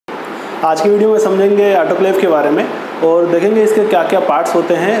आज की वीडियो में समझेंगे ऑटोक्लेव के बारे में और देखेंगे इसके क्या क्या पार्ट्स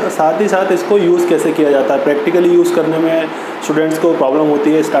होते हैं और साथ ही साथ इसको यूज़ कैसे किया जाता है। प्रैक्टिकली यूज़ करने में स्टूडेंट्स को प्रॉब्लम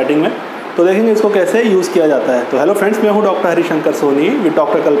होती है स्टार्टिंग में, तो देखेंगे इसको कैसे यूज़ किया जाता है। तो हेलो फ्रेंड्स, मैं हूँ doctor Harishankar Soni with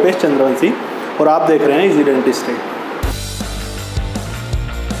doctor Kalpesh Chandravanshi और आप देख रहे हैं इजी डेंटिस्ट्री।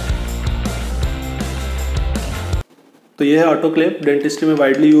 तो ये है ऑटोक्लेव, डेंटिस्ट्री में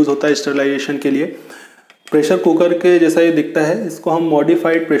वाइडली यूज़ होता है स्टरलाइजेशन के लिए। प्रेशर कुकर के जैसा ये दिखता है, इसको हम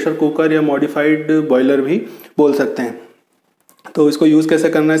मॉडिफाइड प्रेशर कुकर या मॉडिफाइड बॉयलर भी बोल सकते हैं। तो इसको यूज़ कैसे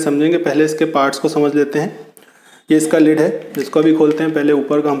करना है समझेंगे। पहले इसके पार्ट्स को समझ लेते हैं। ये इसका लिड है जिसको अभी खोलते हैं, पहले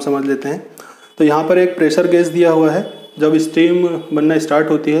ऊपर का हम समझ लेते हैं। तो यहाँ पर एक प्रेशर गेज दिया हुआ है, जब स्टीम बनना स्टार्ट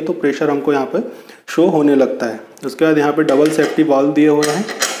होती है तो प्रेशर हमको यहाँ पर शो होने लगता है। उसके बाद यहाँ पर डबल सेफ्टी वाल्व दिए हुए हैं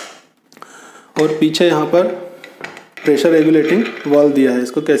और पीछे यहाँ पर प्रेशर रेगुलेटिंग वाल्व दिया है।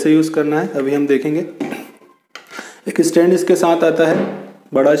 इसको कैसे यूज़ करना है अभी हम देखेंगे। एक स्टैंड इसके साथ आता है,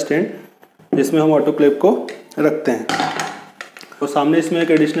 बड़ा स्टैंड, जिसमें हम ऑटोक्लेव को रखते हैं। और सामने इसमें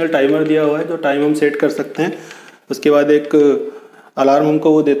एक एडिशनल टाइमर दिया हुआ है, जो टाइम हम सेट कर सकते हैं। उसके बाद एक अलार्म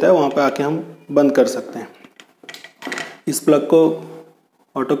हमको वो देता है, वहाँ पे आके हम बंद कर सकते हैं। इस प्लग को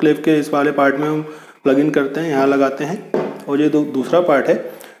ऑटोक्लेव के इस वाले पार्ट में हम प्लग इन करते हैं, यहाँ लगाते हैं और ये दूसरा पार्ट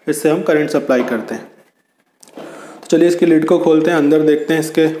है, इससे हम करंट सप्लाई करते हैं। तो चलिए इसकी लिड को खोलते हैं, अंदर देखते हैं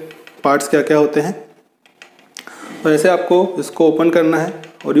इसके पार्ट्स क्या क्या होते हैं। तो ऐसे आपको इसको ओपन करना है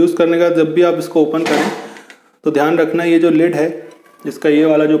और यूज़ करने का जब भी आप इसको ओपन करें तो ध्यान रखना ये जो लिड है, इसका ये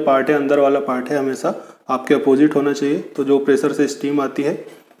वाला जो पार्ट है, अंदर वाला पार्ट है, हमेशा आपके अपोजिट होना चाहिए। तो जो प्रेशर से स्टीम आती है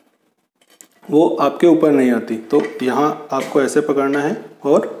वो आपके ऊपर नहीं आती। तो यहाँ आपको ऐसे पकड़ना है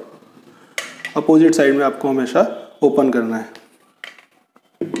और अपोजिट साइड में आपको हमेशा ओपन करना है।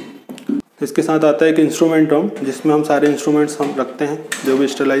 इसके साथ आता है एक इंस्ट्रूमेंट रूम, जिसमें हम सारे इंस्ट्रूमेंट्स हम रखते हैं जो भी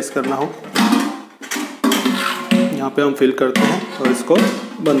स्टरलाइज करना हो। यहाँ पे हम फिल करते हैं और इसको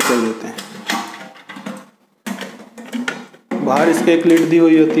बंद कर देते हैं। बाहर इसके एक लिड दी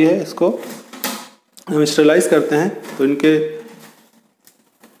हुई होती है, इसको हम स्टरलाइज करते हैं तो इनके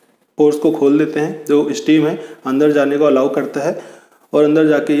पोर्स को खोल देते हैं। जो स्टीम है अंदर जाने को अलाउ करता है और अंदर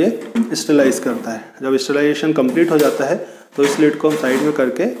जाके ये स्टरलाइज करता है। जब स्टरलाइजेशन कंप्लीट हो जाता है तो इस लिड को हम साइड में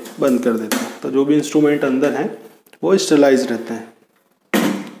करके बंद कर देते हैं। तो जो भी इंस्ट्रूमेंट अंदर हैं वो स्टरलाइज रहते हैं।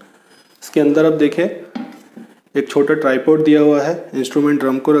 इसके अंदर अब देखिए एक छोटा ट्राइपॉड दिया हुआ है इंस्ट्रूमेंट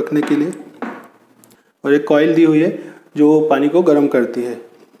ड्रम को रखने के लिए और एक कॉइल दी हुई है जो पानी को गर्म करती है।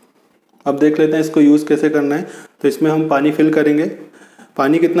 अब देख लेते हैं इसको यूज़ कैसे करना है। तो इसमें हम पानी फिल करेंगे।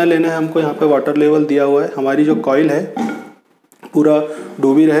 पानी कितना लेना है हमको, यहाँ पे वाटर लेवल दिया हुआ है। हमारी जो कॉइल है पूरा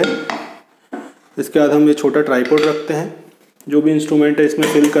डूबी रहे। इसके बाद हम ये छोटा ट्राइपॉड रखते हैं, जो भी इंस्ट्रूमेंट है इसमें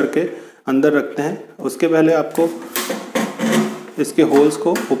फिल करके अंदर रखते हैं। उसके पहले आपको इसके होल्स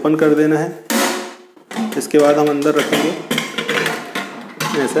को ओपन कर देना है। इसके बाद हम अंदर रखेंगे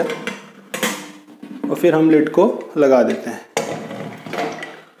ऐसे और फिर हम लिड को लगा देते हैं।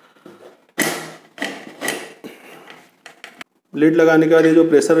 लिड लगाने के बाद ये जो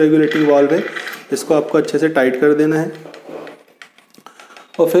प्रेशर रेगुलेटिंग वाल्व है इसको आपको अच्छे से टाइट कर देना है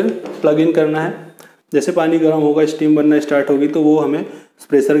और फिर प्लग इन करना है। जैसे पानी गर्म होगा, स्टीम बनना स्टार्ट होगी तो वो हमें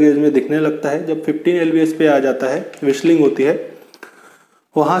प्रेशर गेज में दिखने लगता है। जब 15 LVS पे आ जाता है, विशलिंग होती है,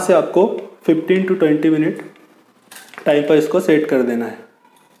 वहाँ से आपको 15 to 20 मिनट टाइम पर इसको सेट कर देना है।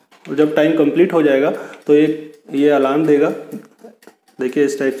 और जब टाइम कंप्लीट हो जाएगा तो ये अलार्म देगा, देखिए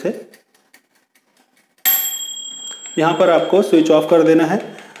इस टाइप से। यहाँ पर आपको स्विच ऑफ कर देना है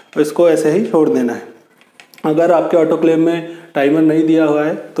और इसको ऐसे ही छोड़ देना है। अगर आपके ऑटोक्लेव में टाइमर नहीं दिया हुआ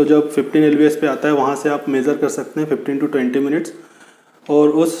है तो जब 15 LVS पे आता है वहाँ से आप मेज़र कर सकते हैं 15 to 20 मिनट्स, और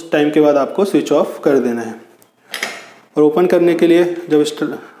उस टाइम के बाद आपको स्विच ऑफ कर देना है। और ओपन करने के लिए जब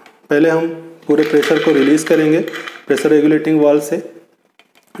पहले हम पूरे प्रेशर को रिलीज़ करेंगे प्रेशर रेगुलेटिंग वाल्व से।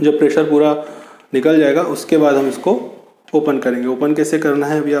 जब प्रेशर पूरा निकल जाएगा उसके बाद हम इसको ओपन करेंगे। ओपन कैसे करना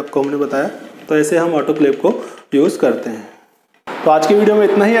है अभी आपको हमने बताया। तो ऐसे हम ऑटोक्लेव को यूज़ करते हैं। तो आज की वीडियो में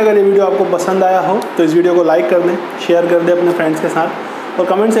इतना ही। अगर ये वीडियो आपको पसंद आया हो तो इस वीडियो को लाइक कर दें, शेयर कर दें अपने फ्रेंड्स के साथ और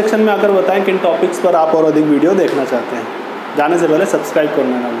कमेंट सेक्शन में आकर बताएं किन टॉपिक्स पर आप और अधिक वीडियो देखना चाहते हैं। जाने से पहले सब्सक्राइब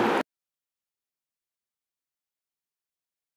करना ना भूलें।